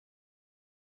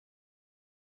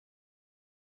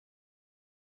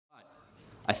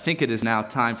I think it is now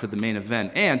time for the main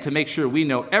event. And to make sure we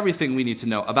know everything we need to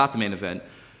know about the main event,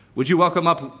 would you welcome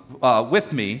up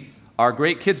with me our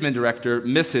great Kidsman director,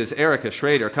 Mrs. Erica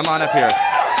Schrader. Come on up here.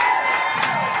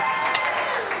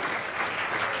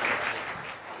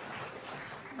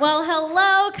 Well,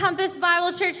 hello, Compass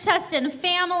Bible Church Tustin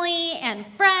family and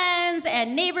friends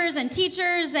and neighbors and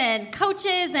teachers and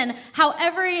coaches and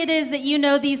however it is that you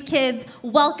know these kids.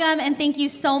 Welcome and thank you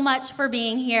so much for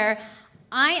being here.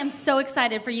 I am so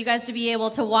excited for you guys to be able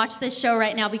to watch this show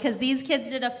right now because these kids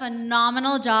did a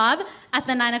phenomenal job at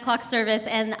the 9 o'clock service,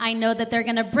 and I know that they're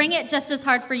going to bring it just as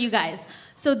hard for you guys.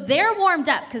 So they're warmed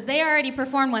up because they already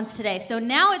performed once today. So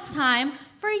now it's time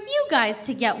for you guys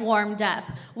to get warmed up.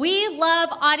 We love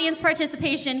audience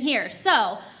participation here.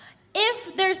 So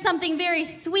if there's something very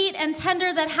sweet and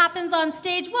tender that happens on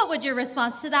stage, what would your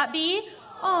response to that be?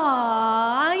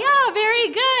 Aw, yeah, very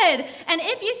good. And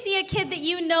if you see a kid that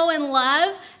you know and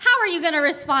love, how are you going to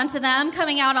respond to them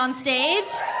coming out on stage?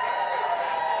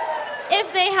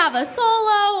 If they have a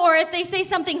solo or if they say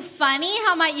something funny,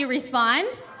 how might you respond?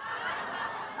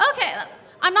 Okay,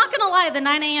 I'm not going to lie, the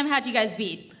 9 a.m. had you guys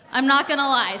beat. I'm not going to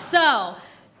lie. So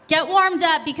get warmed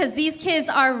up because these kids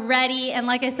are ready. And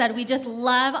like I said, we just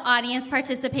love audience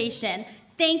participation.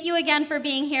 Thank you again for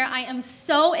being here. I am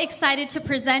so excited to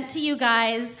present to you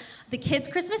guys the kids'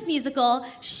 Christmas musical,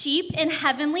 Sheep in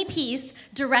Heavenly Peace,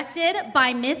 directed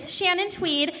by Miss Shannon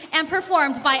Tweed and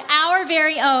performed by our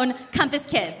very own Compass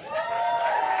Kids.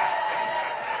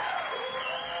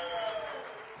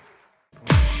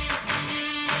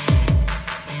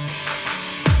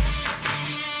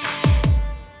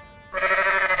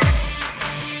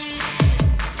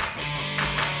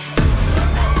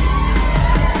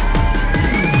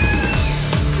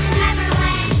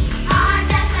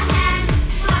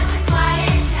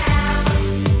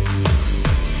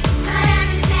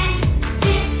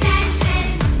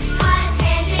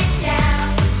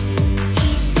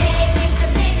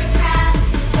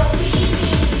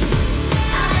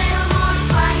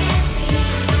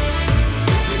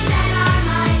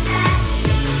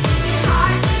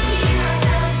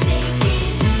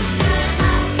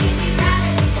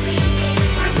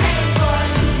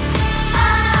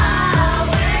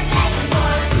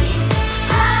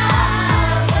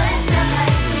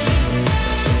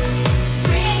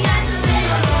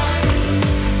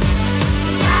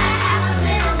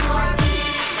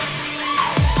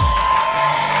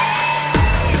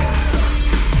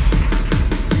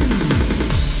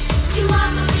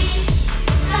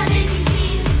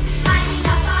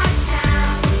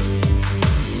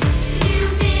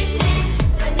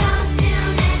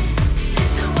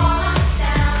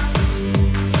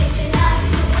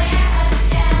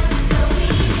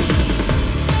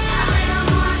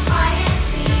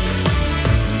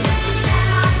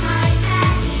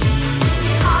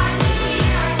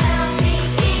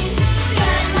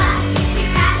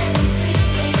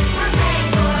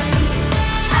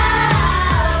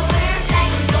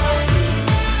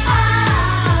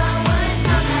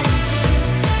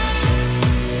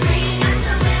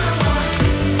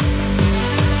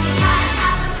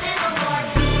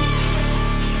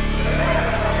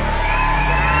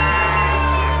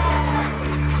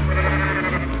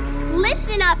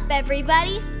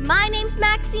 Everybody, my name's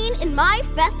Maxine and my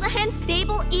Bethlehem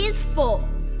stable is full.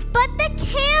 But the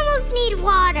camels need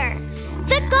water.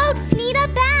 The goats need a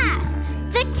bath.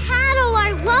 The cattle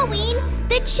are lowing.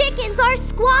 The chickens are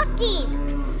squawking.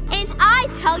 And I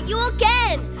tell you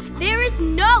again, there is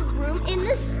no room in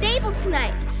the stable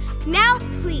tonight. Now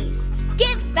please,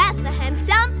 give Bethlehem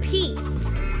some peace.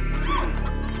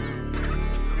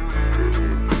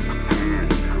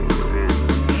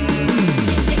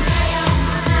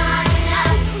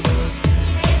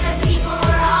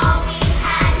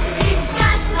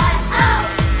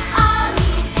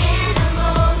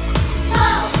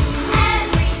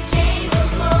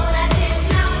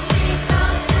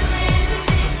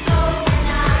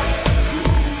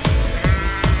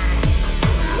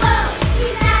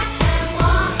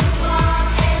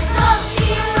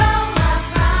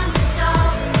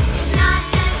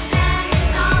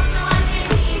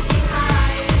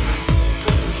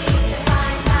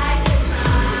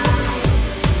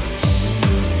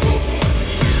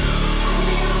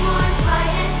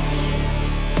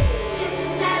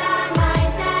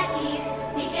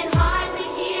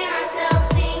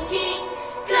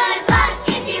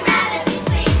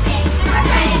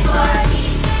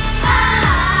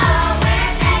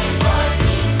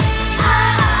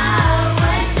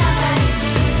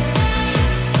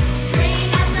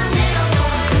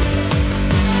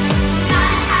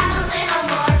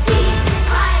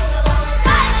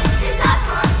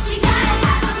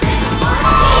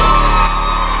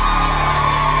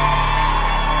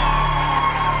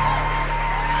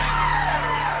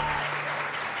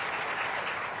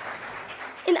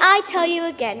 I tell you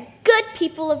again, good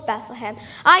people of Bethlehem,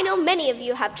 I know many of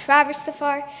you have traversed the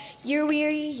far. You're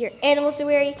weary, your animals are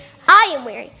weary, I am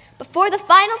weary. But for the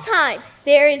final time,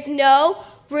 there is no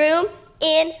room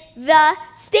in the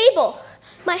stable.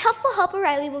 My helpful helper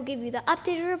Riley will give you the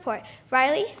updated report.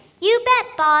 Riley? You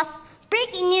bet, boss.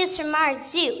 Breaking news from our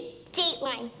zoo.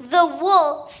 Dateline, the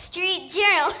Wall Street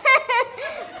Journal.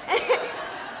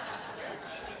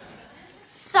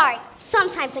 Sorry,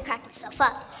 sometimes I crack myself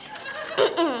up.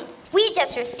 We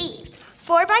just received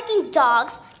 4 barking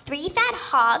dogs, 3 fat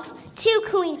hogs, 2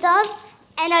 cooing doves,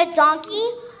 and a donkey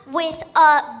with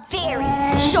a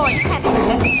very short temper.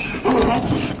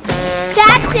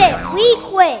 That's it, we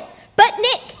quit. But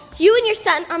Nick, you and your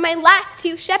son are my last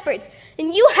 2 shepherds,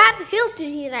 and you have hill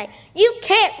duty tonight. You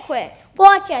can't quit.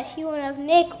 Watch us, you won't have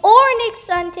Nick or Nick's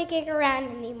son to kick around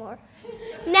anymore.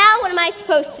 Now what am I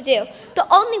supposed to do? The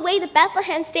only way the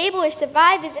Bethlehem stable will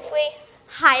survive is if we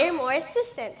hire more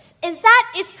assistants. And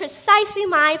that is precisely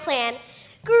my plan.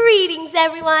 Greetings,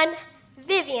 everyone.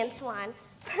 Vivian Swan,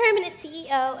 permanent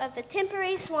CEO of the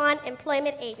Temporary Swan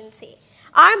Employment Agency.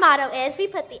 Our motto is we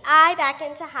put the I back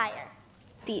into hire.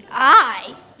 The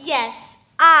I? Yes,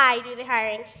 I do the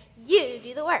hiring. You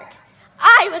do the work.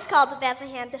 I was called to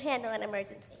Bethlehem to handle an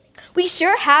emergency. We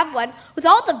sure have one. With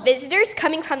all the visitors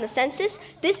coming from the census,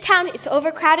 this town is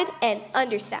overcrowded and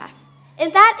understaffed.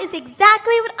 And that is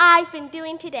exactly what I've been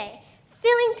doing today,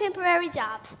 filling temporary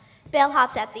jobs.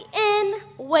 Bellhops at the inn,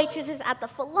 waitresses at the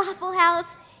falafel house,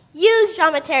 used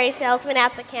dromedary salesmen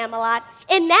at the Camelot,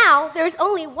 and now there's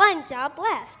only one job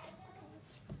left.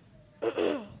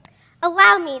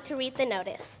 Allow me to read the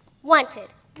notice. Wanted,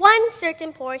 1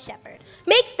 certain poor shepherd.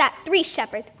 Make that 3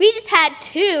 shepherd. We just had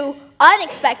 2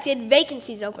 unexpected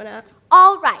vacancies open up.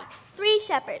 All right, 3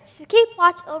 shepherds to keep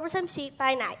watch over some sheep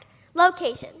by night.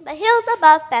 Location, the hills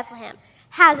above Bethlehem.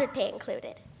 Hazard pay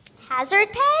included.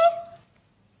 Hazard pay?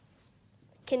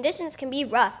 Conditions can be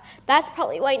rough. That's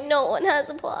probably why no one has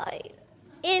applied.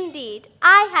 Indeed.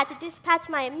 I had to dispatch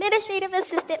my administrative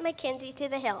assistant, Mackenzie, to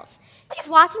the hills. She's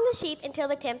watching the sheep until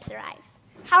the temps arrive.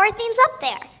 How are things up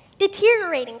there?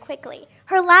 Deteriorating quickly.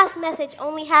 Her last message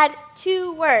only had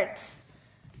 2 words.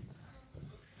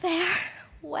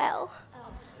 Farewell.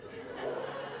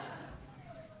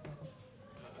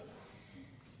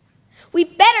 We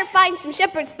better find some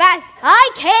shepherds fast.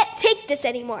 I can't take this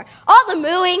anymore. All the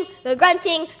mooing, the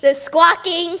grunting, the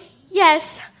squawking.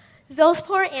 Yes, those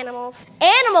poor animals.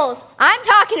 Animals! I'm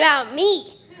talking about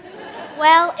me.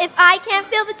 Well, if I can't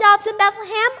fill the jobs in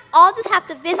Bethlehem, I'll just have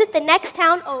to visit the next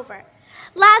town over.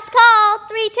 Last call,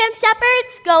 3 temp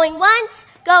shepherds, going once,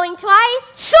 going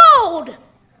twice. Sold!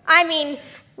 I mean,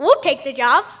 we'll take the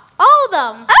jobs. All of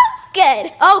them. Oh,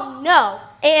 good. Oh, no.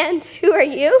 And who are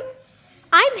you?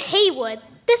 I'm Haywood.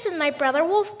 This is my brother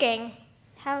Wolfgang.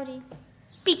 Howdy.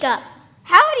 Speak up.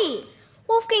 Howdy.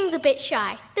 Wolfgang's a bit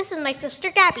shy. This is my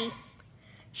sister Gabby.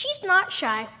 She's not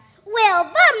shy. Well,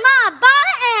 bun my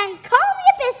bonnet and call me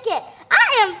a biscuit.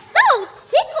 I am so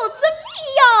tickled to meet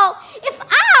y'all. If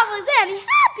I was any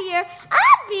happier,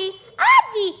 I'd be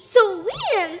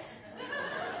Sweens.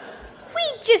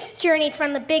 We just journeyed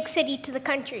from the big city to the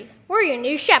country. We're your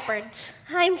new shepherds.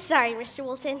 I'm sorry, Mr.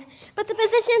 Woolton, but the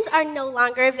positions are no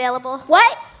longer available.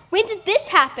 What? When did this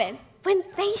happen? When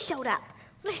they showed up.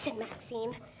 Listen,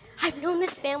 Maxine, I've known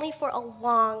this family for a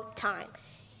long time.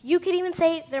 You could even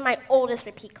say they're my oldest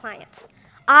repeat clients.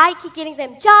 I keep getting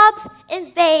them jobs,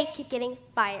 and they keep getting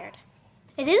fired.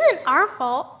 It isn't our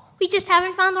fault. We just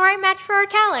haven't found the right match for our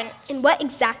talents. And what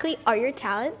exactly are your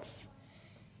talents?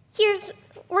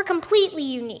 We're completely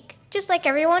unique, just like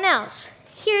everyone else.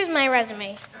 Here's my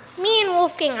resume. Me and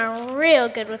Wolfgang are real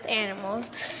good with animals,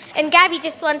 and Gabby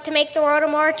just wanted to make the world a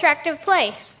more attractive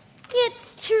place.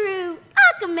 It's true.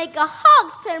 I can make a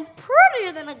hog's pen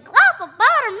prettier than a glop of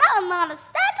watermelon on a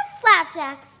stack of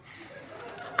flapjacks.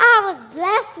 I was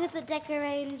blessed with a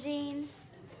decorating gene.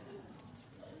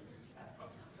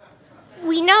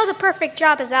 We know the perfect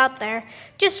job is out there,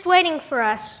 just waiting for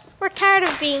us. We're tired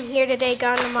of being here today,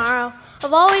 gone tomorrow,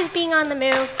 of always being on the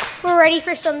move. We're ready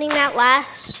for something that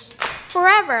lasts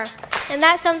forever, and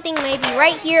that something may be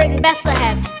right here in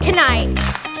Bethlehem, tonight.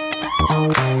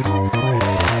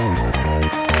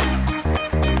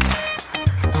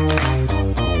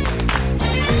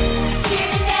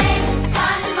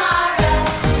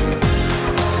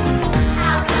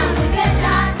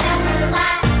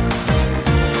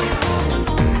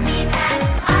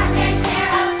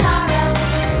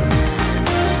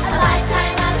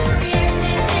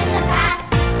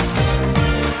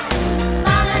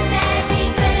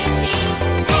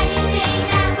 Anything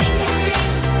that we could dream.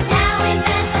 Now in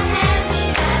Bethlehem we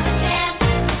have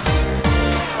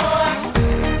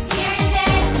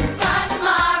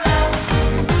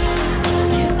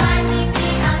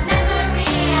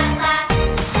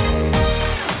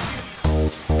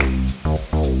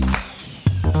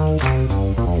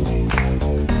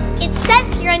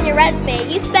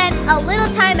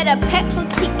little time at a pet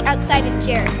boutique outside of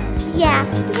Jericho. Yeah,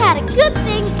 we had a good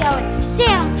thing going.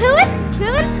 Shampooing,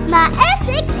 proving my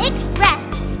Essex Express.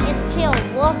 It's still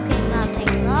walking on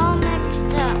things all mixed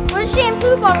up. Well,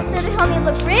 shampoo bottles said to help me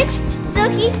look rich,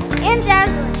 silky, and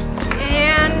dazzling.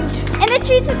 And the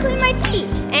treats would clean my teeth.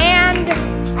 And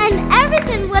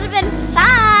everything would have been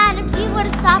fine if you would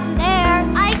have stopped there.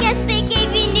 I guess they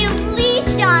gave you a new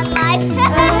leash on life.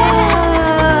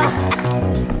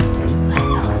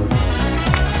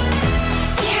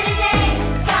 Here today,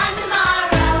 gone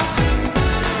tomorrow.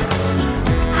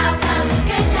 How come the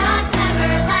good jobs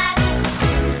never last?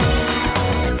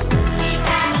 We've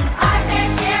had our fair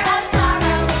share of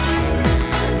sorrow.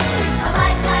 A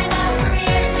lifetime of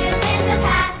careers is in the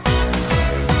past.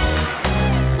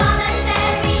 Mama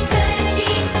said we could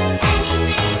achieve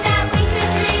anything that we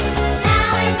could dream. Now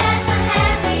in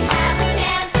Bethlehem we have a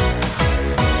chance.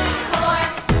 For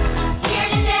here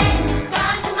today,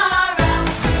 gone tomorrow.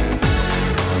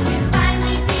 To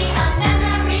finally be a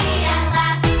memory at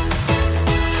last.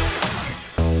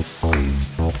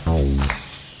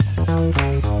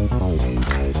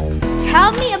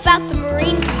 Tell me about the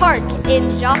Marine Park in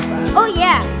Jaffa. Oh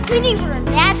yeah, we knew we were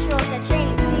naturals at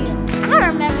training seal. I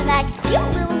remember that cute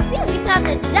little seal we taught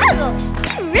to juggle.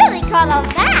 He really caught on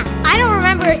fast. I don't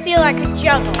remember a seal that could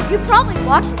juggle. You probably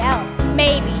walked it out.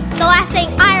 Maybe. The last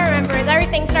thing I remember is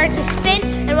everything started to spin,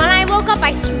 and when I woke up,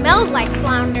 I smelled like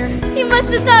flounder. He must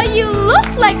have thought you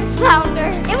looked like a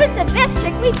flounder. It was the best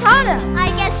trick we taught him.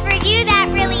 I guess for you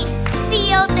that really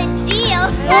sealed the deal.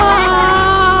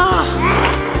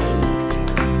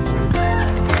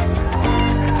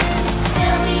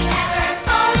 Will we ever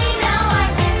fully know our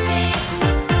gifting,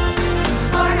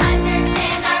 or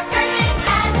understand our purpose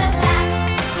as a fact?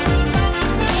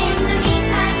 In the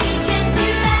meantime, we can do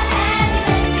the heavy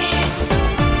lifting,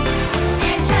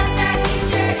 and trust our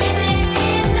future isn't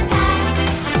in the past.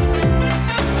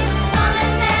 Mama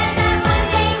said that one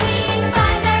day we'd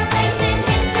find our place in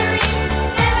history,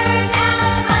 never doubt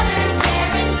a mother's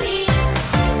guarantee.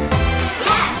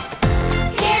 Yes,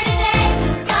 here today,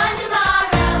 gone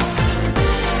tomorrow,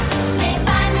 may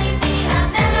finally be a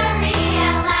memory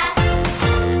at last.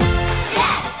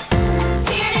 Yes,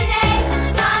 here today,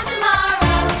 gone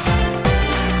tomorrow,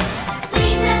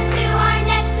 leads us to our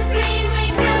next supremely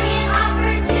brilliant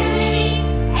opportunity,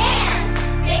 and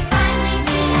may finally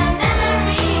be a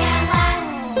memory at last.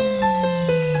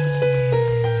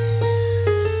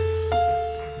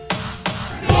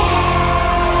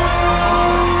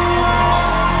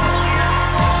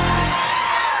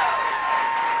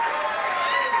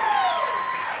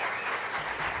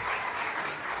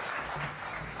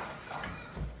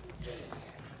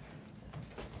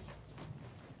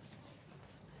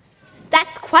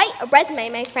 That's quite a resume,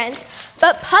 my friends.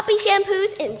 But puppy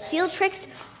shampoos and seal tricks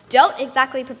don't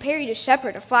exactly prepare you to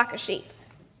shepherd a flock of sheep.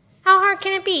 How hard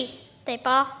can it be? They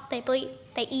baw, they bleat,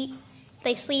 they eat,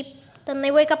 they sleep, then they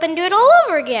wake up and do it all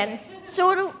over again.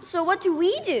 So what do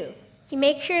we do? You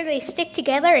make sure they stick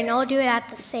together and all do it at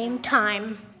the same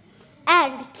time.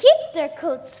 And keep their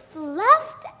coats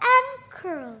fluffed and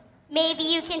curled. Maybe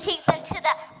you can take them to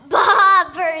the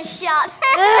barber shop.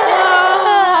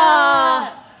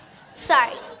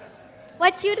 Sorry.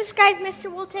 What you described,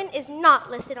 Mr. Woolton, is not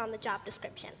listed on the job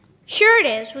description. Sure it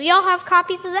is. We all have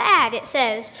copies of the ad. It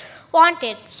says,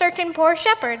 wanted, certain poor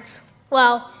shepherds.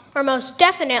 Well, we're most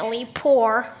definitely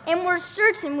poor. And we're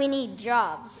certain we need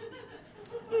jobs.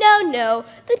 No.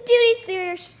 The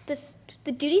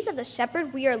duties of the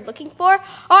shepherd we are looking for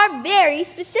are very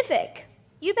specific.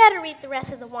 You better read the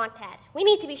rest of the want ad. We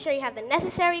need to be sure you have the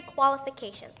necessary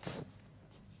qualifications.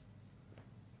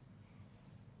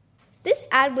 This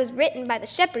ad was written by the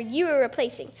shepherd you were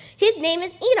replacing. His name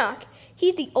is Enoch.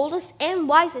 He's the oldest and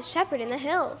wisest shepherd in the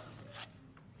hills.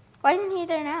 Why isn't he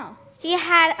there now? He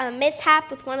had a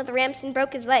mishap with one of the rams and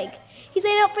broke his leg. He's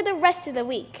laid out for the rest of the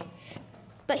week.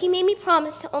 But he made me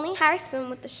promise to only hire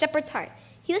someone with the shepherd's heart.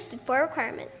 He listed 4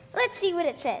 requirements. Let's see what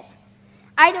it says.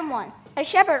 Item 1. A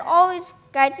shepherd always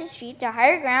guides his sheep to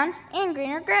higher ground and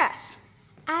greener grass.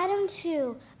 Item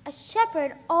 2. A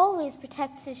shepherd always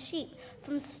protects his sheep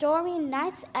from stormy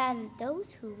nights and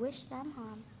those who wish them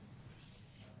harm.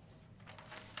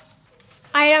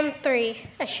 Item 3.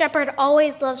 A shepherd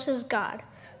always loves his God.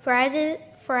 For as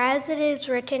it is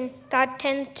written, God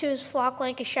tends to his flock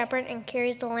like a shepherd and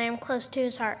carries the lamb close to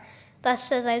his heart. Thus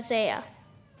says Isaiah.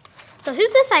 So who's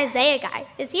this Isaiah guy?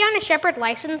 Is he on a shepherd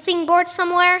licensing board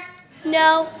somewhere?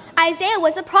 No, Isaiah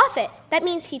was a prophet. That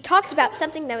means he talked about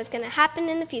something that was going to happen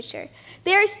in the future.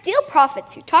 There are still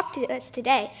prophets who talk to us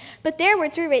today, but their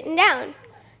words were written down.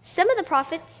 One of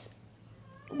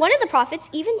the prophets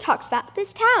even talks about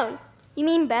this town. You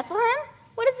mean Bethlehem?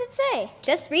 What does it say?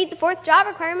 Just read the 4th job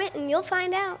requirement and you'll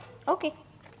find out. Okay.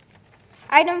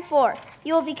 Item 4.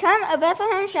 You will become a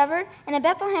Bethlehem shepherd, and a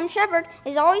Bethlehem shepherd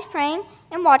is always praying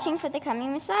and watching for the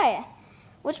coming Messiah,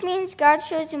 which means God's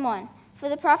chosen one. For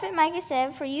the prophet Micah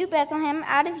said, "For you, Bethlehem,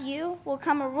 out of you will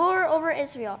come a ruler over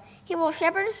Israel. He will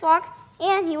shepherd his flock,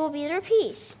 and he will be their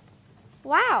peace."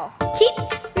 Wow. Keep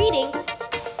reading.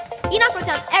 Enoch wrote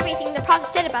down everything the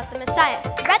prophet said about the Messiah.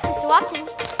 He read them so often,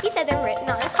 he said they were written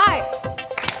on his heart.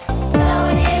 So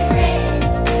it is written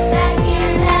that here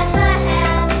in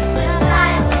Bethlehem,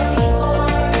 Messiah will be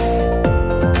born.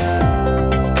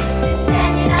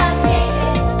 Descendant of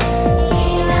David,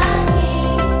 King of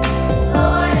kings,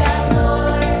 Lord of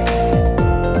lords.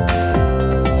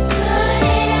 Good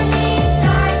evening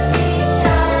stars we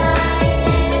shine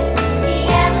in the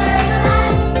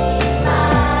everlasting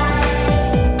light.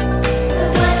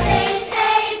 'Cause what they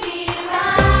say be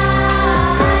right.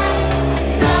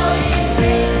 So it is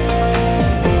written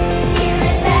here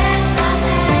in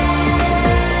Bethlehem.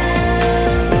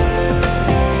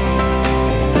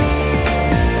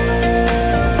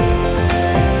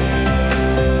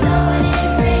 So it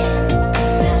is written,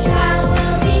 the child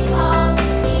will be called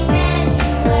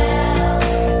Emmanuel.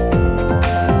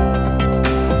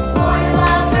 Born of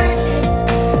a virgin,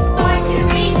 born to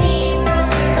redeem,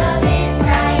 ruler of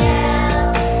Israel.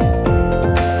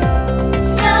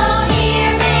 No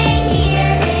ear may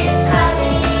hear his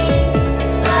coming,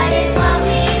 but is what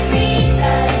we read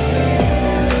the truth.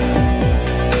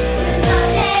 'Cause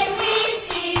someday we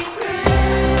see proof.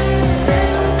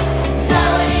 So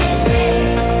it is written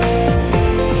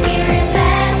here in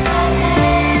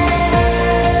Bethlehem.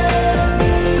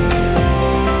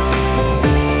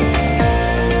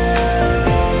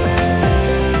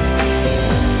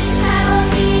 This child will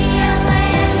be a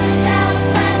lamb without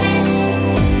blemish.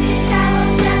 This child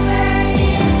will shepherd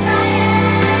Israel.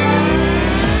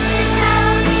 This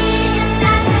child will be the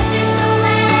sacrificial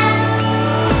lamb.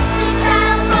 This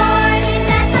child born in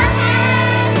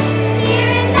Bethlehem,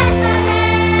 here in Bethlehem.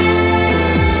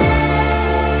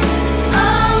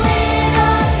 Oh,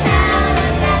 little town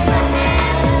of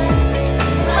Bethlehem,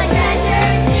 what treasure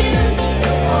do you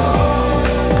hold?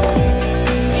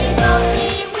 If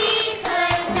only we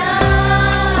could know.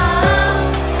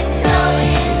 So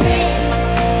it is written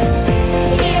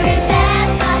here in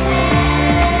Bethlehem.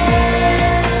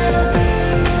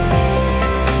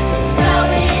 So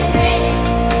it is written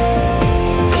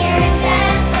here in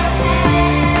Bethlehem.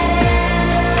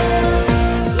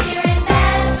 Here in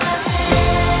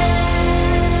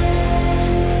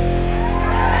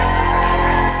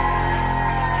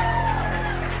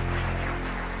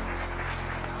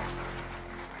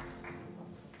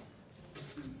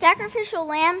Sacrificial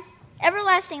lamb,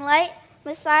 everlasting light,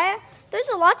 Messiah. There's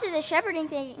a lot to the shepherding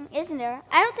thing, isn't there?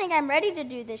 I don't think I'm ready to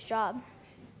do this job.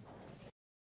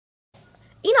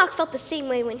 Enoch felt the same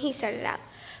way when he started out.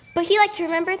 But he liked to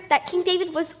remember that King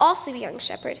David was also a young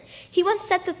shepherd. He once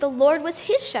said that the Lord was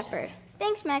his shepherd.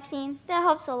 Thanks, Maxine. That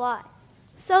helps a lot.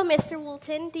 So, Mr.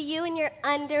 Woolton, do you and your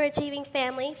underachieving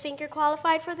family think you're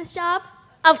qualified for this job?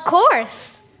 Of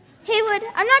course. Haywood,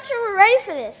 I'm not sure we're ready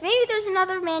for this. Maybe there's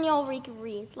another manual we could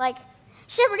read, like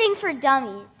Shepherding for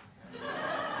Dummies.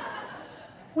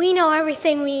 We know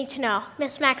everything we need to know.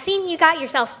 Miss Maxine, you got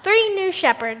yourself 3 new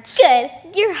shepherds. Good,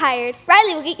 you're hired.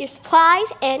 Riley will get your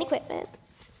supplies and equipment.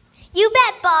 You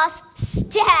bet, boss.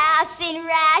 Staffs and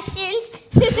rations.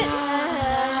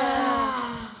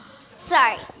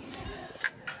 Sorry.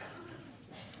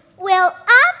 Well,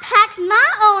 I packed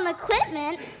my own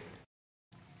equipment.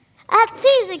 At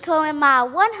Seasonco in my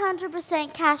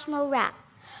 100% cashmere wrap.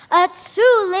 A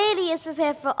true lady is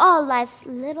prepared for all life's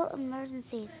little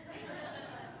emergencies.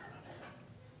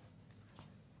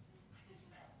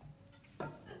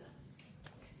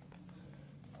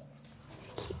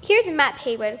 Here's a map,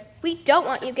 Haywood. We don't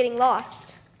want you getting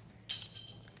lost.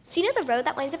 So you know the road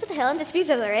that winds up at the hill and disappears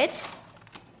over the ridge?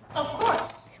 Of course.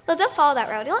 Well, don't follow that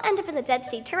road. You'll end up in the Dead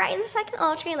Sea. Turn right in the second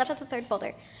olive tree and left at the third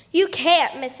boulder. You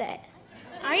can't miss it.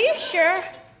 Are you sure?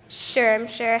 Sure, I'm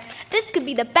sure. This could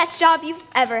be the best job you've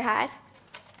ever had.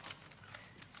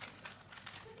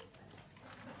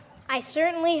 I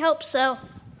certainly hope so.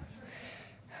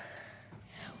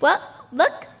 Well,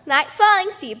 look, night's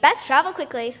falling, so you best travel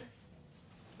quickly.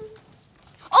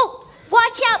 Oh,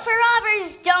 watch out for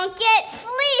robbers. Don't get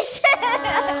fleeced.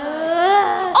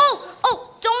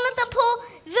 Oh, don't let them pull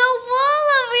the wool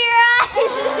over your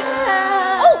eyes.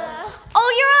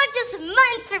 you're all just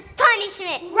months for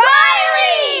punishment.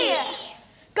 Riley!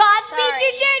 Godspeed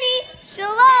your journey.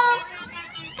 Shalom.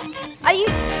 Are you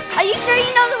sure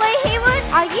you know the way, Haywood?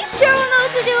 Are you sure we'll know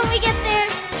what to do when we get there?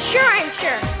 Sure, I'm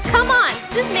sure. Come on.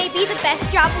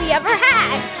 best job we ever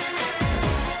had.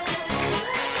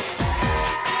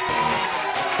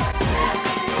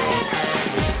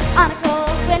 On a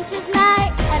cold winter's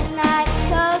night, and a night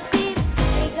so deep,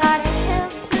 we got a hill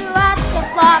to watch the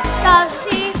flock of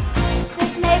sheep.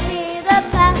 This may be the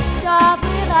best job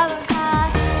we've ever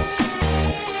had.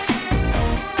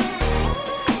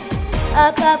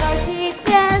 Above our deep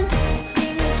end,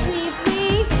 dreaming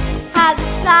sleepy, have the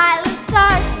silent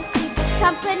stars to keep us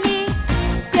company.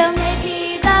 Still may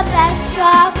be the best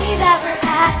job we've ever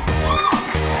had.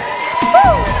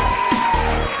 Woo!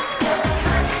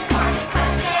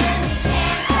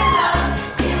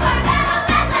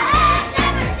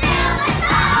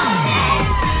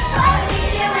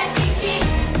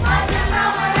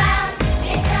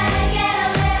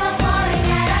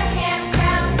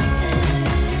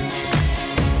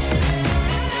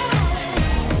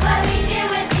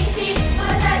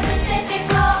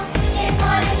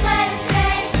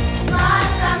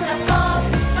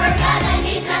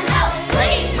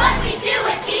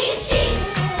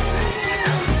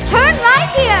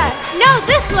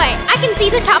 This way. I can see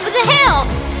the top of the hill.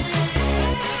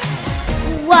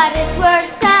 What is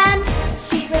worse than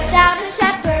sheep without a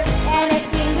shepherd? And if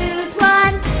we lose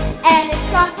one, and it's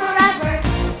gone forever,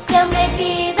 still may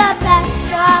be the best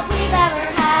job we've ever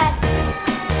had.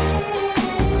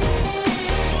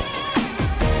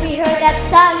 We heard that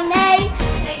someday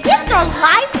they give their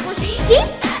life for sheep?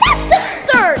 That's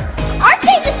absurd! Aren't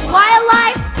they just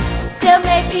wildlife? Still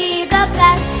may be the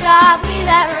best job we've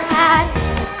ever had.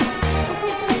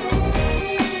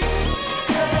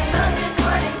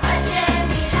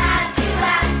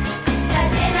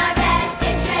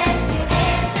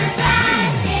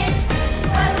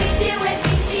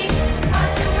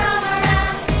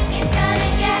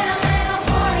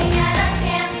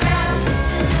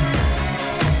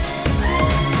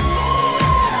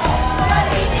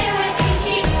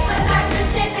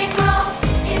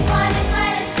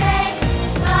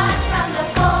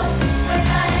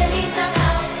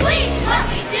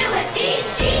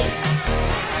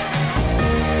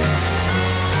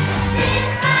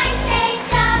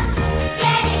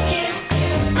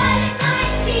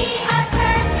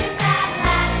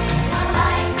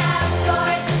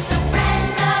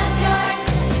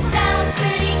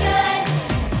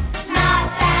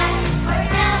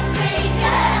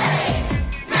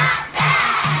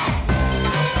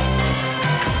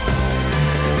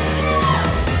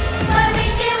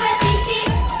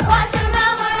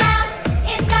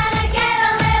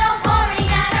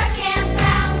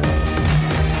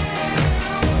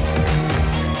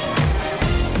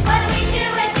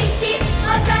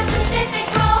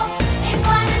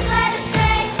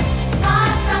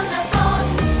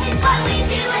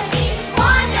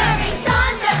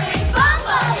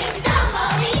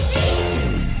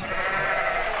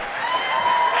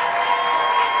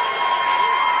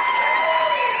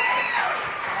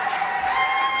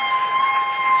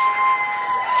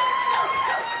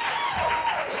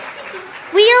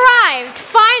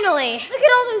 Finally! Look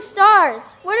at all those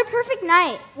stars. What a perfect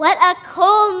night. What a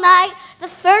cold night. The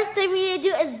first thing we need to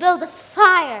do is build a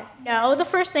fire. No, the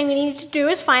first thing we need to do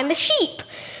is find the sheep.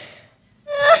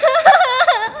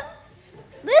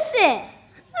 Listen.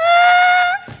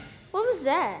 What was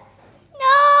that?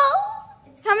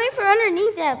 No! It's coming from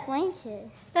underneath that blanket.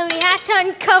 Then we have to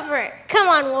uncover it. Come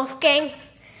on, Wolfgang.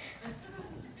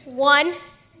 1,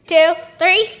 2,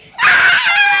 3.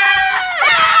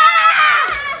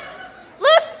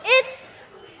 Look, it's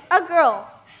a girl.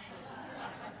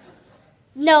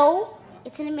 No,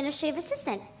 it's an administrative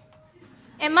assistant.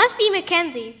 It must be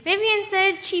Mackenzie. Vivian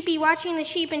said she'd be watching the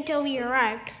sheep until we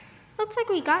arrived. Looks like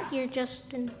we got here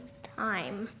just in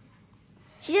time.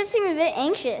 She does seem a bit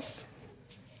anxious.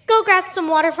 Go grab some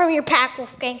water from your pack,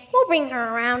 Wolfgang. We'll bring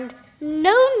her around.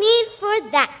 No need for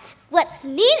that. What's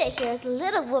needed here is a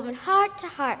little woman heart to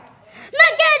heart.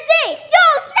 Mackenzie! Yo,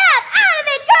 snap out of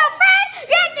it, girlfriend!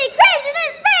 You're acting crazy in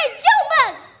this marriage, you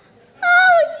mug!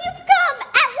 Oh, you've come!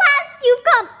 At last you've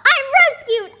come! I'm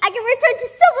rescued! I can return to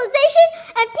civilization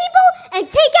and people and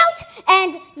takeout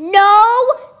and no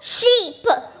sheep!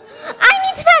 I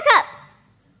need to back up!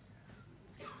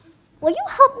 Will you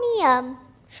help me,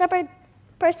 shepherd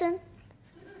person?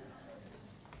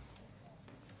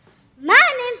 My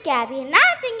name's Gabby, and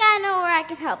I think I know where I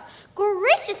can help.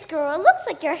 Gracious girl, it looks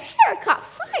like your hair caught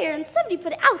fire and somebody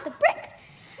put it out the brick.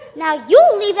 Now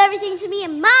you'll leave everything to me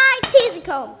and my teasing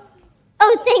comb.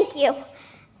 Oh, thank you.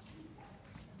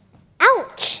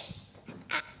 Ouch.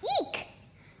 Eek.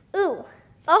 Ooh.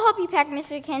 I'll help you pack,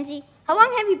 Miss Mackenzie. How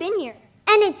long have you been here?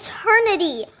 An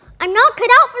eternity. I'm not cut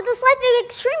out for this life of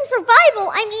extreme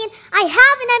survival. I mean, I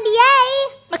have an MBA.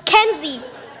 Mackenzie,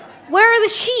 Where are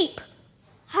the sheep?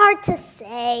 Hard to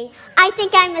say. I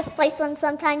think I misplaced them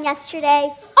sometime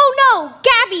yesterday. Oh no,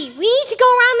 Gabby, we need to go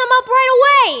round them up right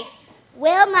away.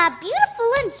 Well, my beautiful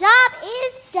little job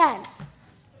is done.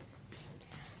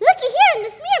 Looky here in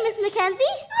this mirror, Miss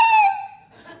Mackenzie.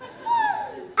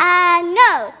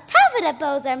 No, taffeta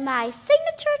bows are my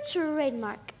signature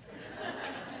trademark.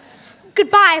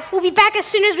 Goodbye, we'll be back as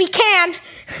soon as we can.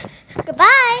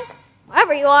 Goodbye,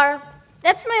 wherever you are.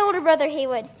 That's my older brother,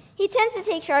 Haywood. He tends to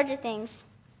take charge of things.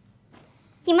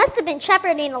 He must have been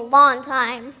shepherding a long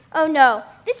time. Oh no,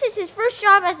 this is his first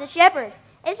job as a shepherd.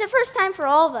 It's the first time for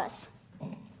all of us.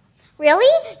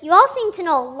 Really? You all seem to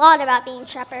know a lot about being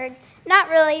shepherds. Not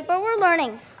really, but we're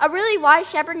learning. A really wise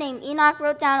shepherd named Enoch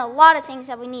wrote down a lot of things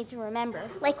that we need to remember.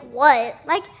 Like what?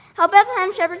 Like how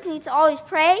Bethlehem shepherds need to always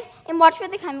pray and watch for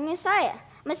the coming Messiah.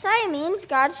 Messiah means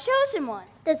God's chosen one.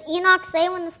 Does Enoch say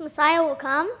when this Messiah will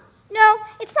come? No,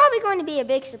 it's probably going to be a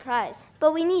big surprise,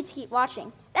 but we need to keep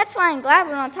watching. That's why I'm glad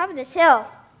we're on top of this hill.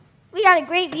 We got a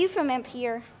great view from up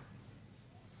here.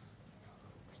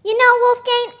 You know,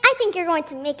 Wolfgang, I think you're going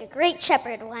to make a great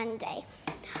shepherd one day.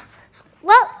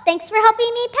 Well, thanks for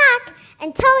helping me pack.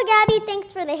 And tell Gabby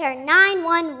thanks for the hair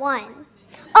 911.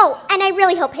 Oh, and I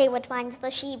really hope Haywood finds the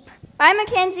sheep. Bye,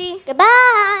 Mackenzie.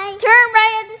 Goodbye. Turn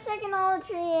right at the second olive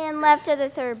tree and left at the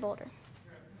third boulder.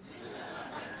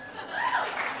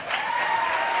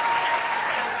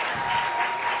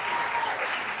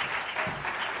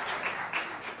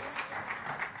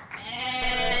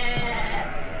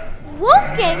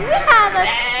 Wolfgang, we have a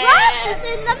crisis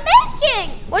in the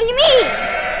making. What do you mean?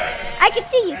 I can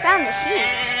see you found the sheep.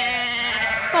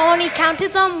 But when he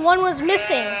counted them, one was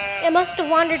missing. It must have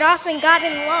wandered off and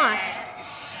gotten lost.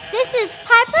 This is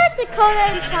Piper,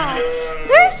 Dakota, and Charles.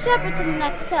 They're shepherds from the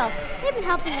next hill. They've been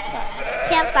helping us look.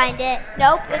 Can't find it.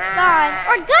 Nope, it's gone.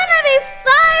 We're gonna be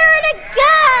fired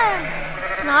again.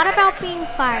 It's not about being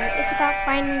fired. It's about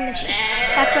finding the sheep.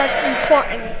 That's what's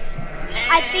important.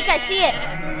 I think I see it.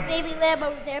 There's a baby lamb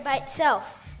over there by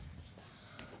itself.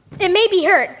 It may be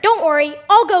hurt. Don't worry.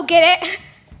 I'll go get it.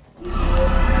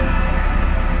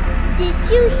 Did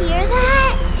you hear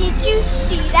that? Did you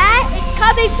see that? It's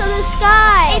coming from the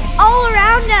sky. It's all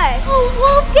around us. Oh,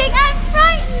 Wolfgang, I'm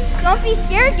frightened. Don't be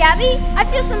scared, Gabby. I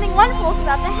feel something wonderful is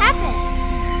about to happen.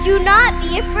 Do not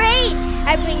be afraid.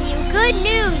 I bring you good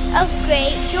news of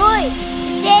great joy.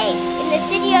 Today, in the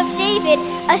city of David,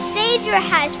 a Savior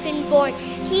has been born.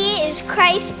 He is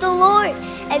Christ the Lord,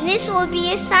 and this will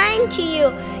be a sign to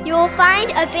you. You will find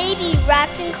a baby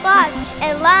wrapped in cloths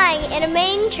and lying in a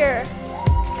manger.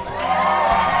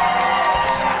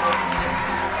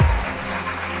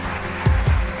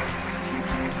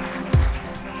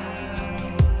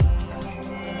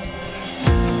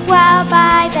 While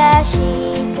by the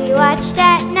sheep we watched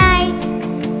at night,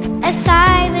 a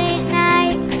silent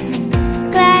night,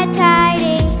 glad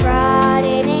tidings brought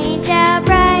an angel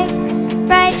bright,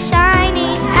 bright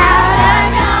shining out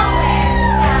of Nowhere,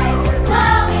 the skies were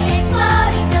glowing,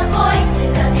 exploding, the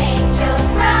voices of angels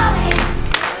growing.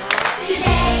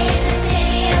 Today in the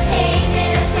city of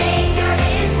David, a Savior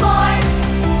is born.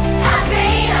 How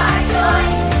great our joy!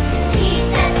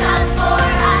 Peace has come for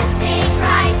us in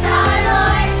Christ our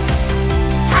Lord.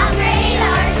 How great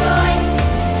our joy!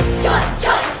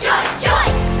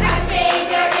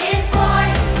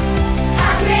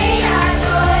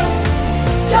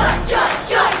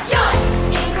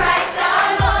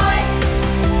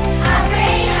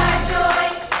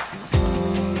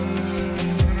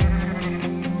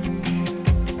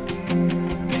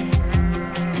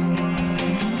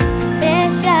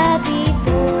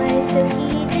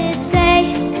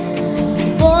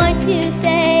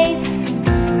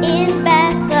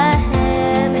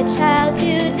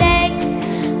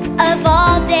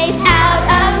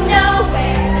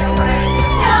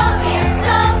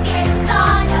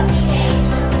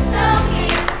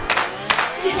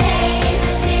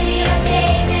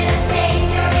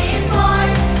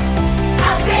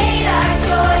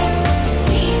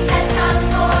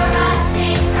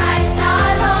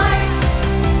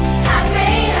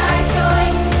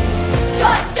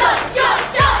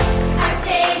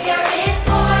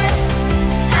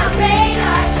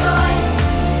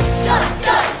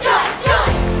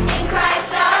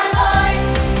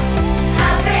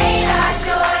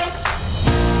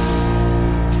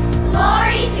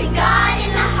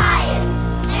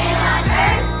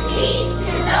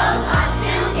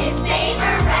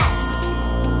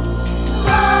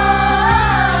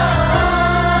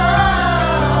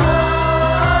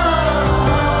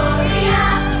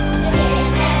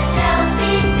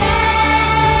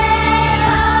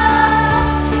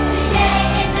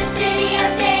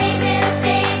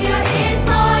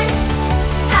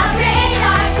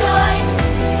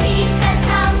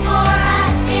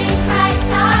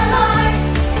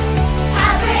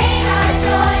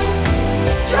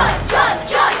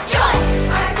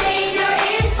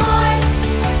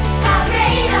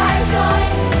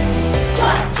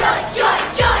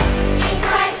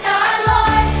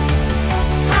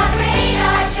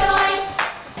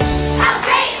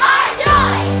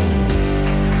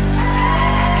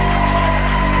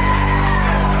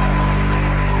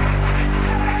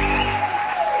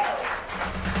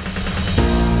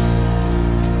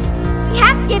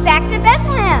 back to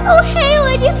Bethlehem. Oh,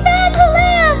 Haywood, you found the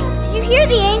lamb! Did you hear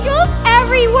the angels?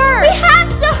 Every word. We have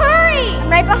to hurry! I'm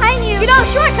right behind you. You know,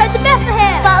 shortcut to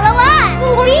Bethlehem. Follow us!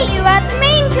 We'll meet you at the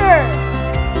manger.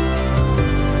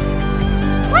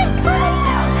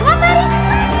 Come on, buddy!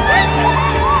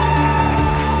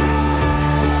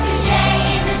 Today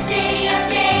in the city of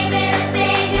David, a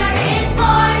Savior is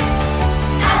born.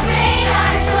 How great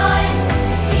our joy!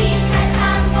 Peace has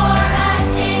come for us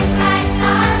in Christ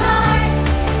our Lord.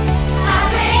 How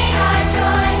great our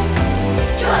joy!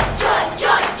 Joy, joy,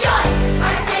 joy, joy!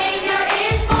 Our Savior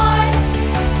is born.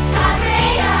 How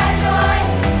great our joy!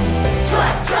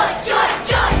 Joy, joy, joy,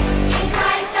 joy! In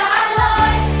Christ our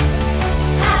Lord.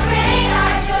 How great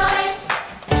our joy!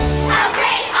 How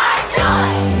great our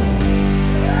joy!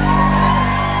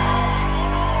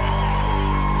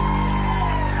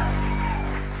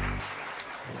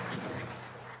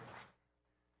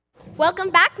 Welcome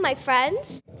back, my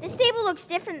friends. This stable looks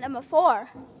different than before.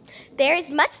 There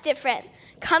is much different.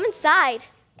 Come inside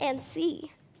and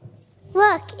see.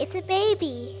 Look, it's a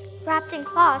baby, wrapped in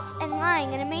cloths and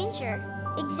lying in a manger.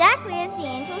 Exactly as the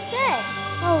angel said.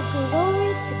 Oh,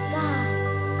 glory to God.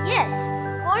 Yes,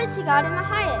 glory to God in the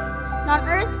highest, and on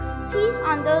earth peace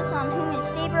on those on whom his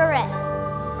favor rests.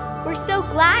 We're so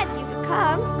glad you could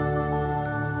come.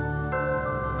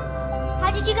 How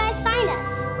did you guys find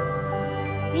us?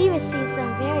 We received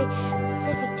some very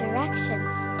specific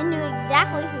directions. And knew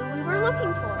exactly who we were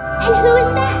looking for. And who is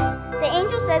that? The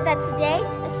angel said that today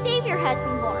a Savior has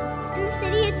been born in the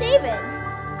city of David.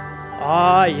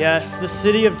 Ah, yes, the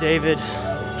city of David.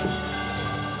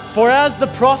 For as the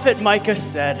prophet Micah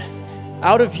said,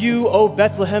 out of you, O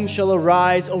Bethlehem, shall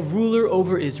arise a ruler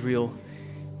over Israel.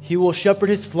 He will shepherd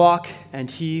his flock, and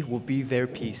he will be their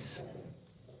peace.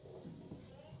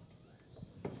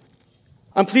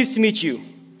 I'm pleased to meet you,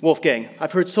 Wolfgang.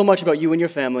 I've heard so much about you and your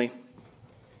family.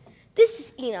 This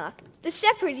is Enoch, the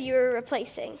shepherd you were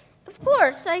replacing. Of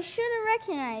course, I should have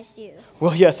recognized you.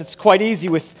 Well, yes, it's quite easy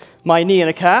with my knee in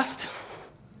a cast.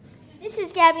 This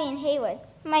is Gabby and Haywood,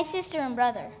 my sister and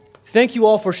brother. Thank you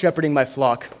all for shepherding my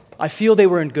flock. I feel they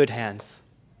were in good hands.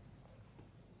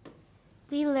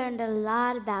 We learned a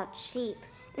lot about sheep.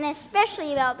 And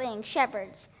especially about being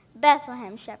shepherds,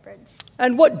 Bethlehem shepherds.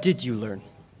 And what did you learn?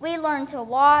 We learned to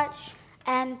watch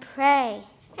And pray.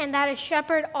 And that a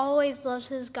shepherd always loves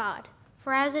his God.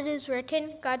 For as it is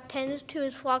written, God tends to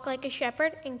his flock like a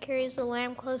shepherd and carries the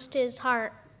lamb close to his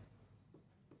heart.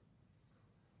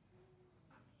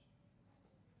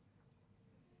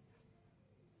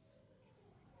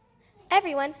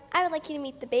 Everyone, I would like you to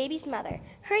meet the baby's mother.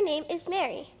 Her name is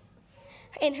Mary.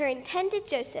 And her intended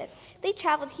Joseph. They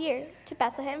traveled here to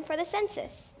Bethlehem for the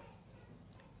census.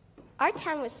 Our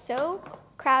town was so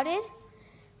crowded,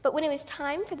 but when it was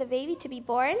time for the baby to be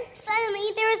born,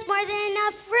 Suddenly, there was more than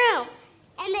enough room,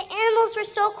 and the animals were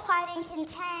so quiet and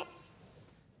content.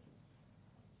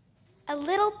 a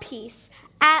little peace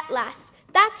at last.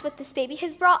 That's what this baby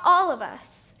has brought all of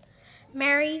us.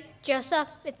 Mary, Joseph,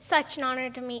 it's such an honor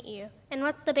to meet you. And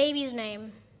what's the baby's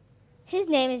name? His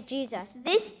name is Jesus.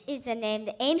 This is the name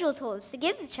the angel told us to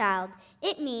give the child.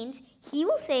 It means he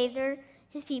will save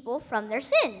his people from their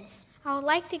sins. I would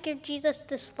like to give Jesus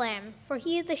this lamb, for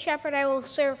he is the shepherd I will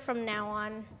serve from now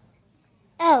on.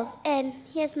 Oh, and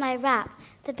here's my wrap.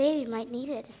 The baby might need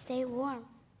it to stay warm.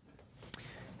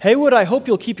 Haywood, I hope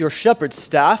you'll keep your shepherd's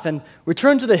staff and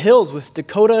return to the hills with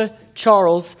Dakota,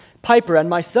 Charles, Piper, and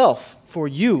myself, for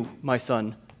you, my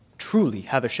son, truly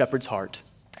have a shepherd's heart.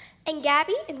 And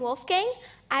Gabby and Wolfgang,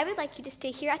 I would like you to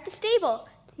stay here at the stable.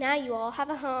 Now you all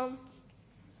have a home.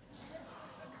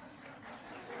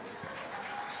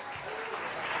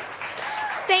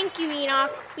 Thank you,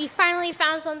 Enoch. We finally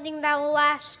found something that will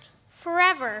last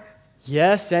forever.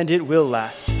 Yes, and it will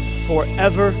last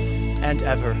forever and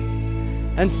ever.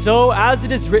 And so, as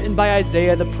it is written by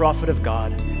Isaiah the prophet of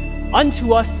God,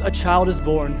 unto us a child is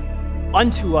born,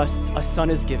 unto us a son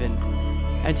is given,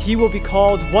 and he will be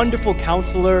called Wonderful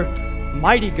Counselor,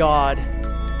 Mighty God,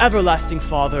 Everlasting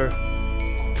Father,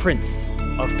 Prince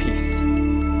of Peace.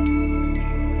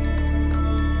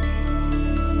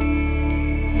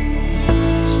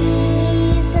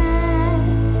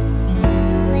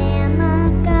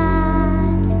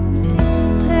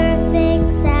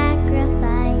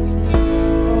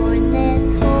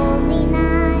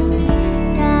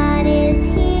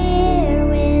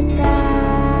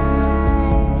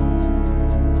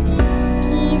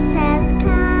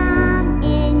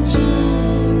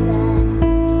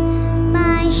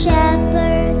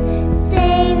 Shepherd,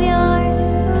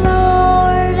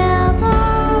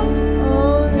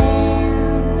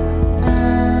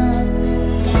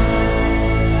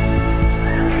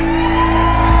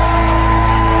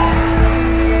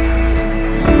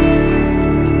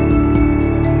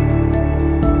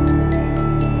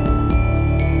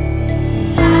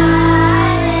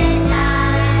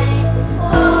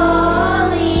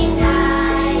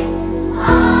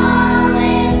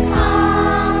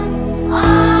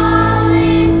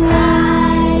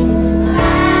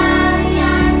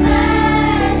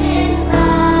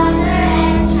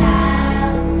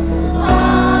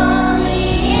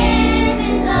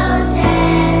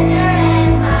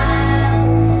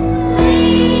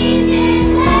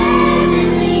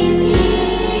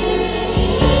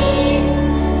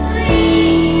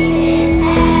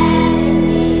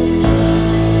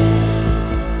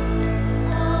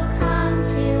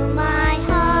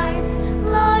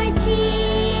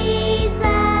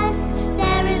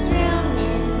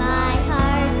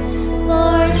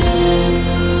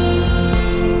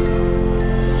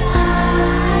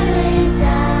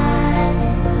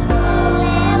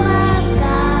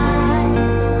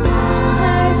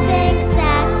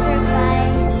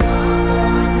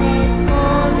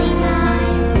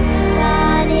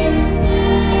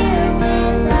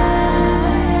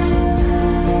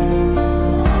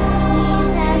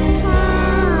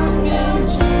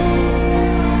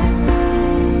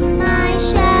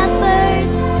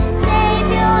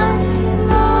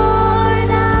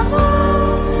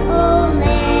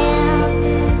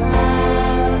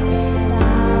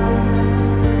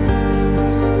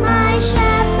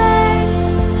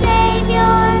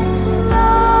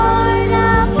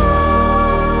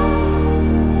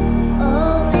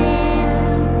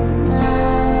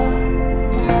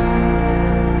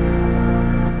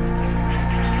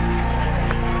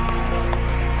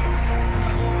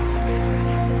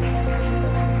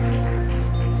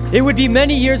 It would be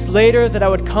many years later that I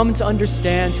would come to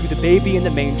understand who the baby in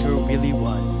the manger really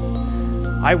was.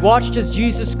 I watched as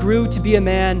Jesus grew to be a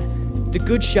man, the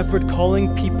good shepherd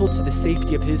calling people to the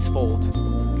safety of his fold.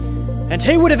 And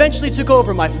Haywood eventually took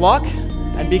over my flock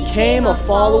and became a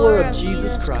follower of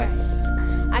Jesus Christ.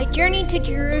 I journeyed to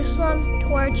Jerusalem to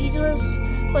where Jesus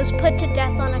was put to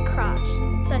death on a cross,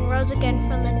 then rose again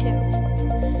from the tomb.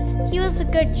 He was the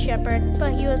good shepherd,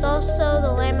 but he was also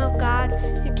the Lamb of God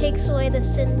who takes away the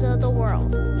sins of the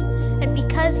world. And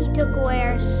because he took away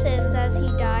our sins as he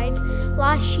died,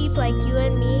 lost sheep like you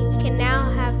and me can now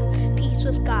have peace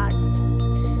with God.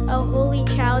 O holy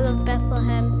child of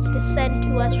Bethlehem, descend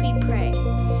to us, we pray.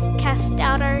 Cast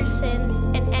out our sins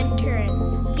and enter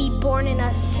in. Be born in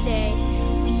us today.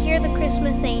 We hear the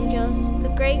Christmas angels, the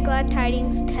great glad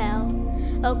tidings tell.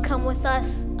 O come with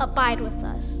us, abide with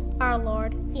us, our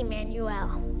Lord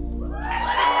Emmanuel.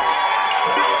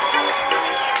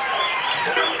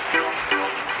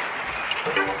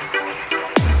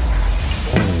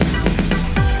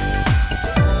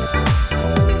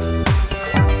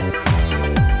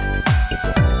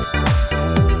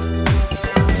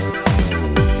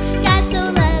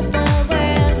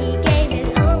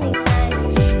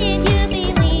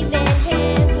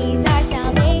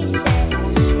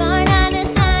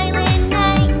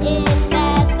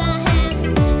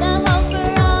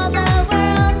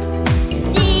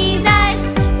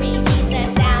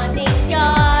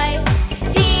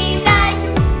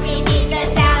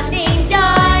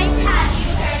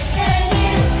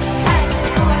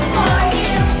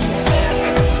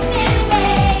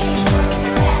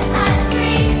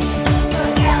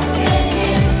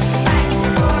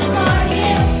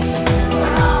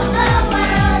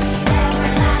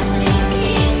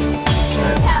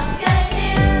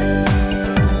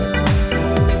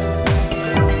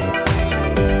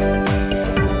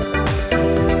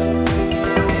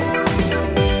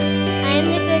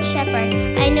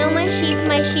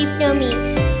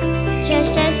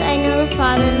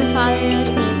 Father, and the Father knows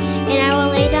me, and I will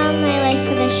lay down my life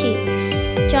for the sheep.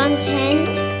 John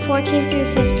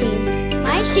 10:14-15.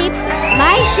 My sheep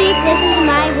listen to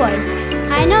my voice.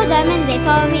 I know them, and they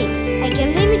follow me. I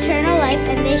give them eternal life,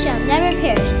 and they shall never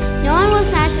perish. No one will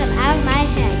snatch them out of my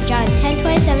hand. John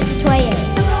 10:27-28. For you.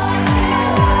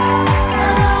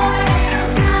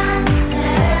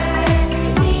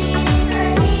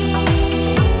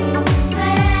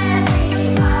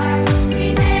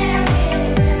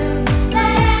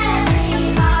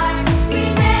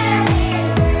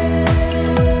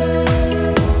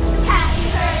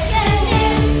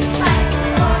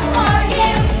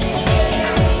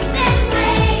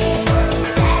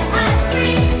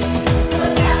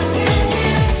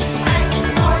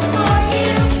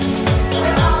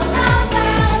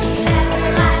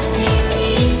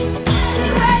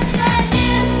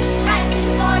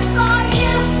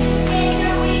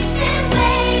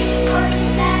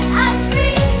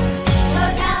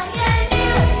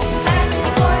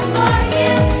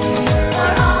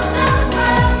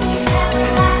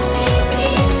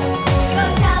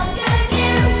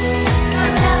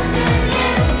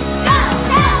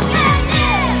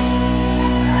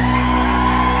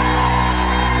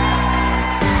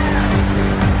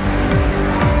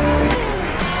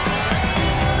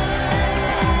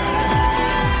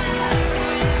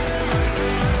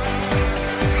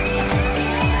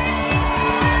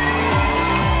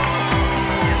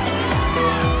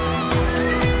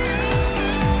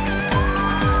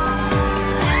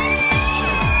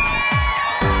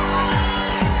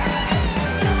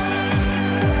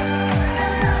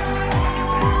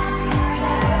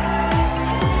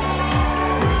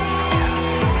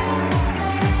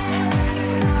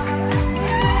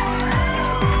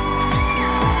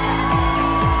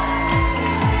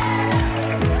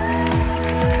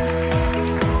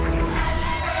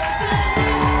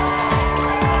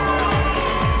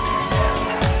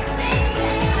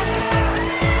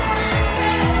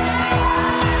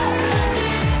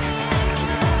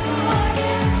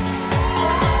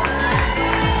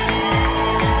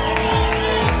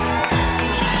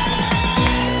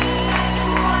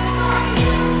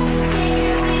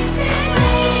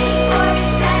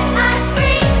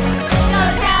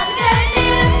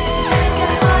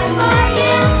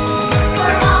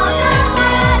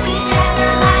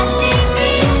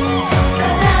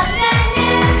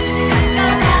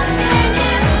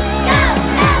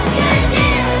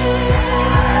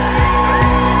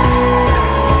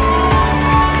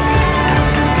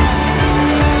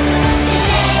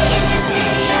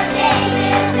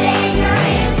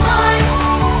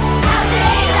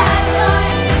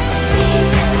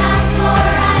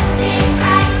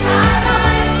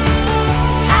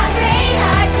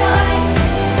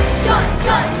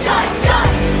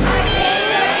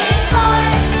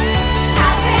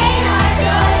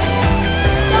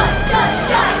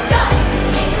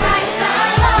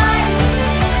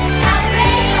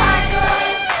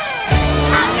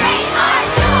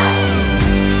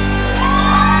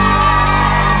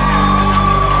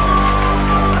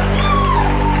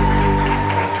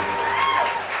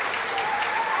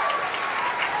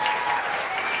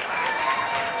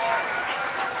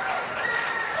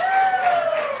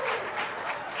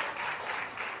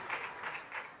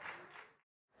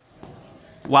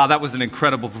 Wow, that was an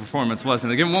incredible performance,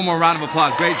 wasn't it? Give them one more round of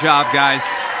applause. Great job, guys.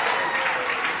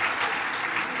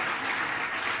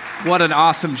 What an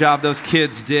awesome job those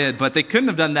kids did. But they couldn't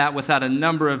have done that without a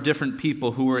number of different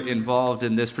people who were involved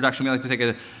in this production. We'd like to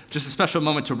take just a special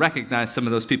moment to recognize some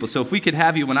of those people. So if we could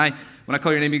have you, when I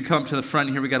call your name, you can come up to the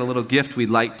front. Here we got a little gift we'd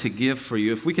like to give for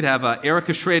you. If we could have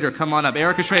Erica Schrader come on up.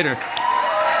 Erica Schrader,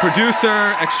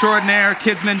 producer extraordinaire,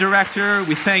 Kidsman director.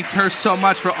 We thank her so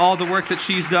much for all the work that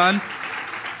she's done.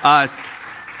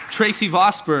 Tracy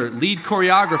Vosper, lead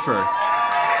choreographer.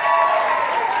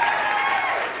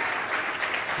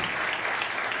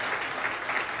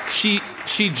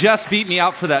 She just beat me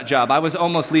out for that job. I was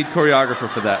almost lead choreographer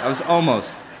for that. I was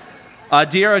almost.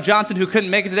 Deborah Johnson, who couldn't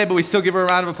make it today, but we still give her a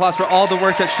round of applause for all the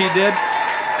work that she did.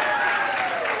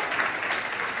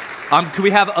 Could we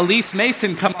have Elise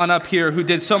Mason come on up here, who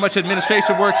did so much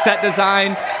administrative work, set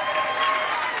design.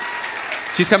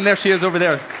 She's coming there. She is over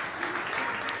there.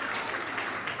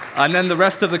 And then the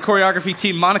rest of the choreography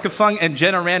team, Monica Fung and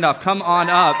Jenna Randolph, come on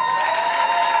up.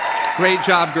 Great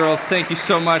job, girls. Thank you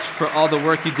so much for all the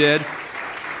work you did.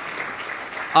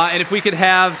 And if we could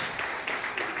have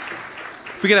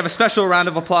a special round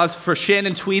of applause for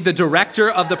Shannon Tweed, the director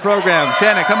of the program.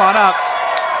 Shannon, come on up.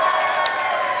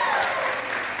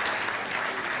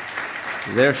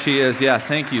 There she is. Yeah,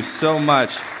 thank you so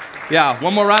much. Yeah,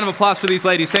 one more round of applause for these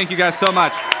ladies. Thank you guys so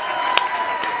much.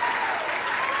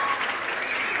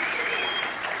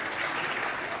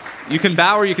 You can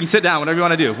bow or you can sit down, whatever you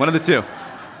want to do. One of the two.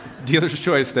 Dealer's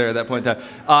choice there at that point in time.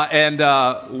 And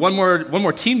one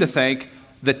more team to thank,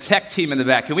 the tech team in the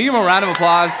back. Can we give them a round of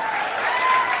applause?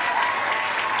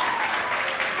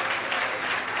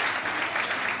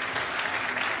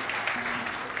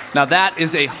 Now that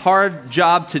is a hard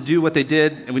job to do what they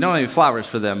did, and we don't have any flowers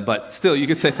for them, but still you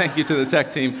could say thank you to the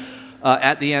tech team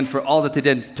at the end for all that they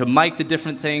did to mic the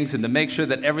different things and to make sure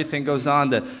that everything goes on,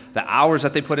 the hours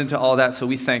that they put into all that, so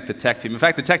we thank the tech team. In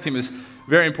fact, the tech team is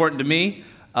very important to me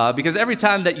because every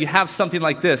time that you have something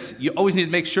like this, you always need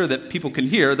to make sure that people can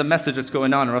hear the message that's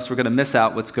going on, or else we're going to miss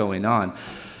out what's going on.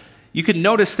 You can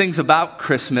notice things about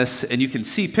Christmas and you can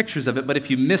see pictures of it, but if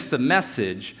you miss the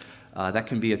message, that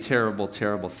can be a terrible,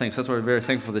 terrible thing. So that's why we're very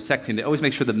thankful for the tech team. They always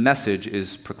make sure the message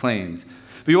is proclaimed.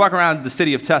 But you walk around the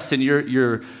city of Tustin,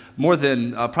 you're more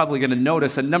than probably going to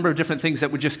notice a number of different things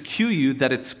that would just cue you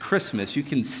that it's Christmas. You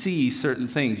can see certain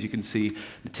things. You can see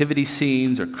nativity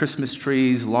scenes or Christmas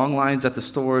trees, long lines at the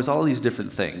stores, all these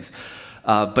different things.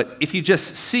 But if you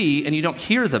just see and you don't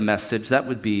hear the message, that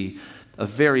would be a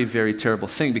very, very terrible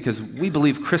thing, because we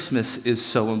believe Christmas is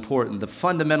so important. The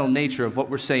fundamental nature of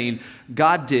what we're saying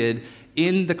God did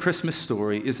in the Christmas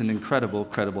story is an incredible,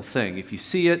 incredible thing. If you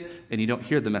see it and you don't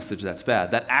hear the message, that's bad.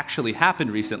 That actually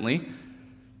happened recently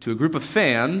to a group of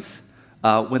fans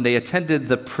when they attended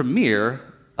the premiere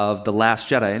of The Last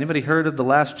Jedi. Anybody heard of The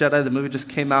Last Jedi? The movie just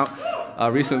came out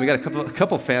recently. We got a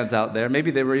couple fans out there. Maybe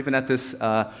they were even at this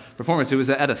performance. It was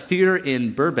at a theater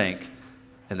in Burbank.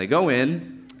 And they go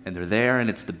in, and they're there, and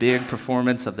it's the big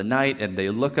performance of the night, and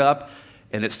they look up,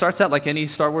 and it starts out like any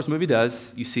Star Wars movie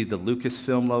does. You see the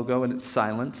Lucasfilm logo, and it's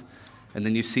silent. And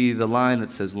then you see the line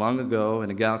that says, "Long ago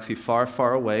in a galaxy far,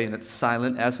 far away," and it's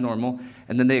silent as normal.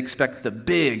 And then they expect the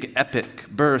big, epic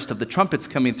burst of the trumpets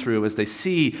coming through as they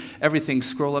see everything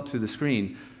scroll up through the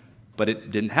screen. But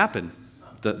it didn't happen.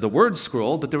 The words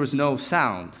scrolled, but there was no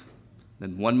sound.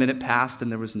 Then 1 minute passed,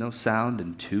 and there was no sound,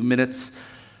 and 2 minutes,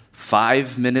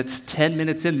 5 minutes, 10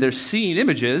 minutes in, they're seeing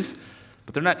images,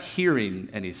 but they're not hearing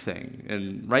anything.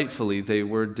 And rightfully, they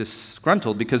were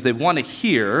disgruntled because they want to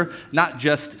hear, not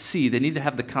just see. They need to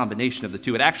have the combination of the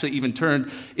two. It actually even turned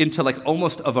into like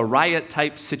almost of a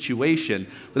riot-type situation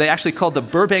where they actually called the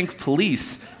Burbank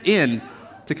police in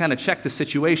to kind of check the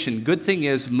situation. Good thing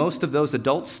is, most of those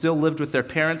adults still lived with their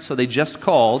parents, so they just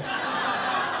called.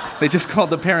 They just called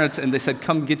the parents and they said,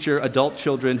 "Come get your adult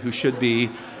children who should be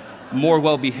more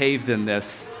well-behaved than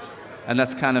this." And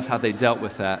that's kind of how they dealt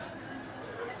with that.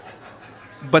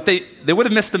 But they would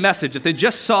have missed the message if they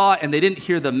just saw and they didn't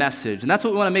hear the message. And that's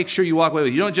what we want to make sure you walk away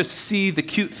with. You don't just see the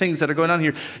cute things that are going on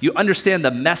here. You understand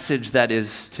the message that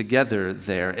is together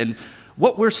there. And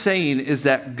what we're saying is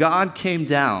that God came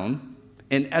down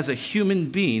and as a human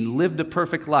being lived a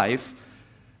perfect life,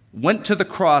 went to the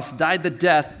cross, died the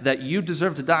death that you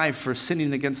deserve to die for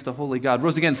sinning against the holy God,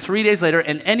 rose again 3 days later,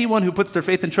 and anyone who puts their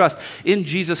faith and trust in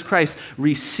Jesus Christ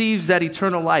receives that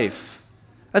eternal life.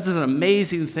 That's an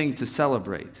amazing thing to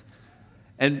celebrate.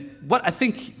 And what I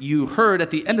think you heard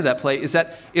at the end of that play is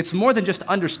that it's more than just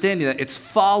understanding that, it's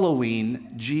following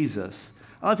Jesus.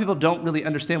 A lot of people don't really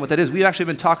understand what that is. We've actually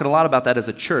been talking a lot about that as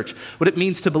a church, what it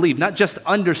means to believe, not just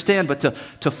understand, but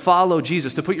to follow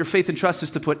Jesus. To put your faith and trust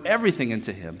is to put everything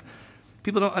into him.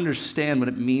 People don't understand what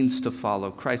it means to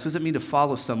follow Christ. What does it mean to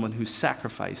follow someone who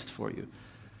sacrificed for you?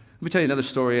 Let me tell you another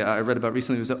story I read about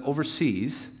recently. It was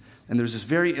overseas, and there was this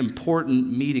very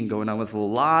important meeting going on with a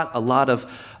lot of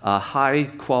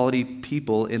high-quality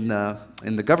people in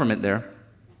the government there,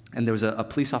 and there was a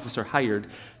police officer hired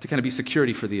to kind of be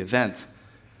security for the event.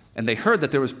 And they heard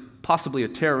that there was possibly a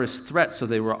terrorist threat, so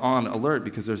they were on alert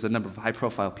because there's a number of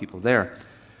high-profile people there.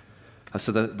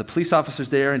 So the police officer's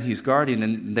there, and he's guarding,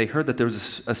 and they heard that there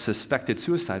was a suspected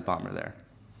suicide bomber there.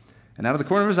 And out of the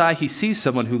corner of his eye, he sees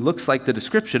someone who looks like the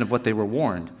description of what they were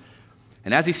warned.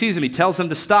 And as he sees him, he tells him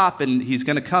to stop, and he's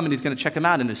going to come, and he's going to check him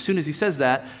out. And as soon as he says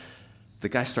that, the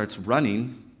guy starts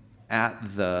running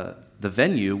at the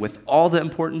venue with all the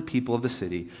important people of the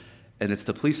city. And it's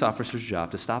the police officer's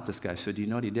job to stop this guy. So do you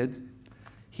know what he did?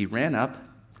 He ran up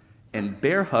and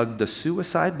bear hugged the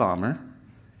suicide bomber,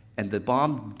 and the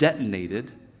bomb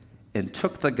detonated and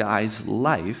took the guy's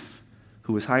life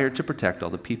who was hired to protect all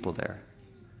the people there.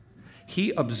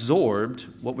 He absorbed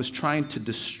what was trying to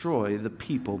destroy the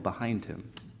people behind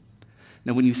him.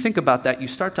 Now, when you think about that, you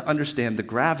start to understand the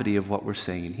gravity of what we're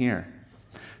saying here.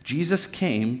 Jesus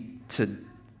came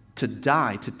to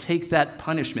die, to take that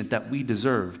punishment that we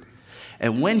deserved.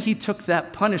 And when he took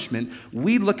that punishment,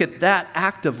 we look at that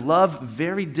act of love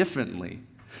very differently.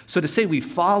 So to say we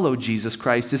follow Jesus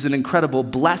Christ is an incredible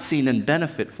blessing and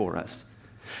benefit for us.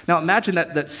 Now imagine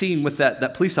that scene with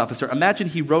that police officer. Imagine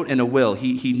he wrote in a will.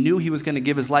 He knew he was going to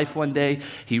give his life one day.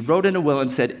 He wrote in a will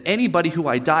and said, anybody who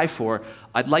I die for,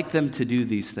 I'd like them to do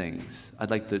these things. I'd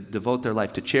like to devote their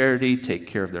life to charity, take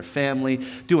care of their family,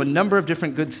 do a number of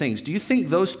different good things. Do you think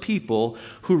those people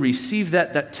who receive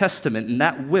that testament and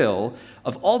that will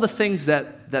of all the things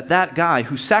that guy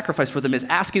who sacrificed for them is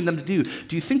asking them to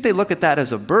do you think they look at that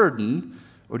as a burden,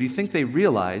 or do you think they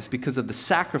realize because of the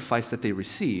sacrifice that they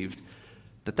received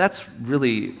that that's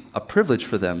really a privilege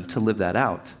for them to live that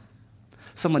out?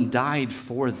 Someone died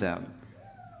for them,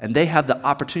 and they have the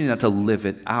opportunity now to live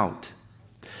it out.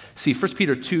 See, 1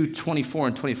 Peter 2:24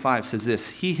 and 25 says this: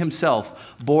 He himself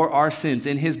bore our sins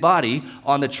in his body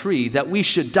on the tree, that we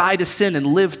should die to sin and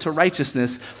live to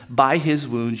righteousness. By his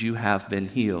wounds you have been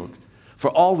healed. For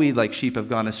all we like sheep have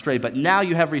gone astray, but now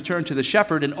you have returned to the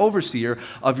shepherd and overseer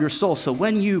of your soul. So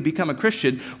when you become a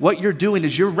Christian, what you're doing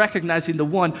is you're recognizing the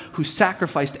one who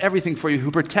sacrificed everything for you, who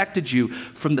protected you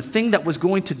from the thing that was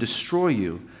going to destroy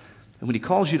you. And when he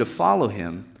calls you to follow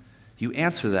him, you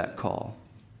answer that call.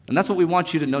 And that's what we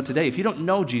want you to know today. If you don't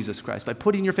know Jesus Christ, by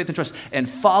putting your faith and trust and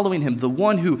following him, the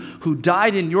one who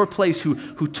died in your place,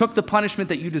 who took the punishment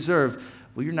that you deserve,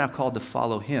 well, you're now called to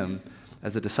follow him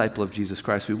as a disciple of Jesus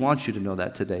Christ. We want you to know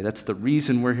that today. That's the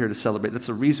reason we're here to celebrate. That's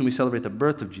the reason we celebrate the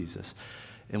birth of Jesus.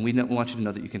 And we want you to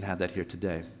know that you can have that here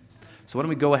today. So why don't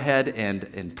we go ahead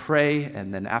and pray,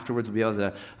 and then afterwards we'll be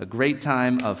able to a great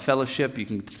time of fellowship. You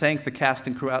can thank the cast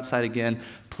and crew outside again.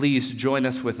 Please join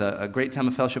us with a great time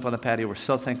of fellowship on the patio. We're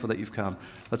so thankful that you've come.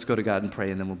 Let's go to God and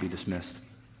pray, and then we'll be dismissed.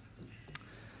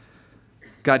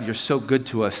 God, you're so good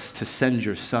to us to send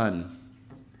your Son.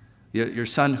 Your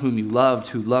Son whom you loved,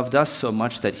 who loved us so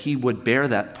much that he would bear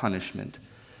that punishment,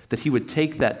 that he would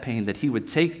take that pain, that he would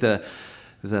take the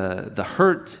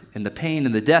hurt and the pain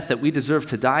and the death that we deserve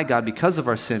to die, God, because of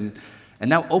our sin, and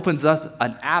now opens up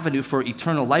an avenue for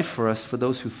eternal life for us, for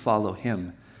those who follow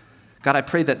him. God, I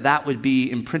pray that that would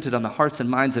be imprinted on the hearts and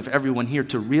minds of everyone here,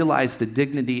 to realize the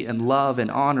dignity and love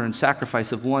and honor and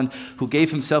sacrifice of one who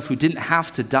gave himself, who didn't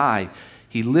have to die.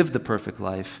 He lived the perfect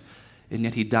life, and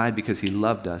yet he died because he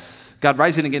loved us. God,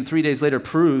 rising again 3 days later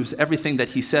proves everything that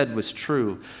he said was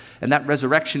true. And that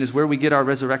resurrection is where we get our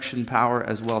resurrection power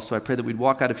as well. So I pray that we'd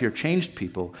walk out of here changed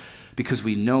people because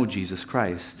we know Jesus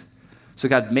Christ. So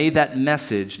God, may that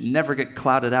message never get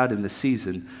clouded out in the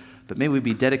season, but may we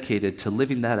be dedicated to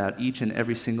living that out each and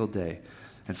every single day.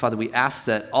 And Father, we ask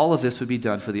that all of this would be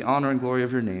done for the honor and glory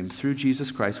of your name. Through Jesus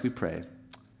Christ we pray.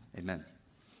 Amen.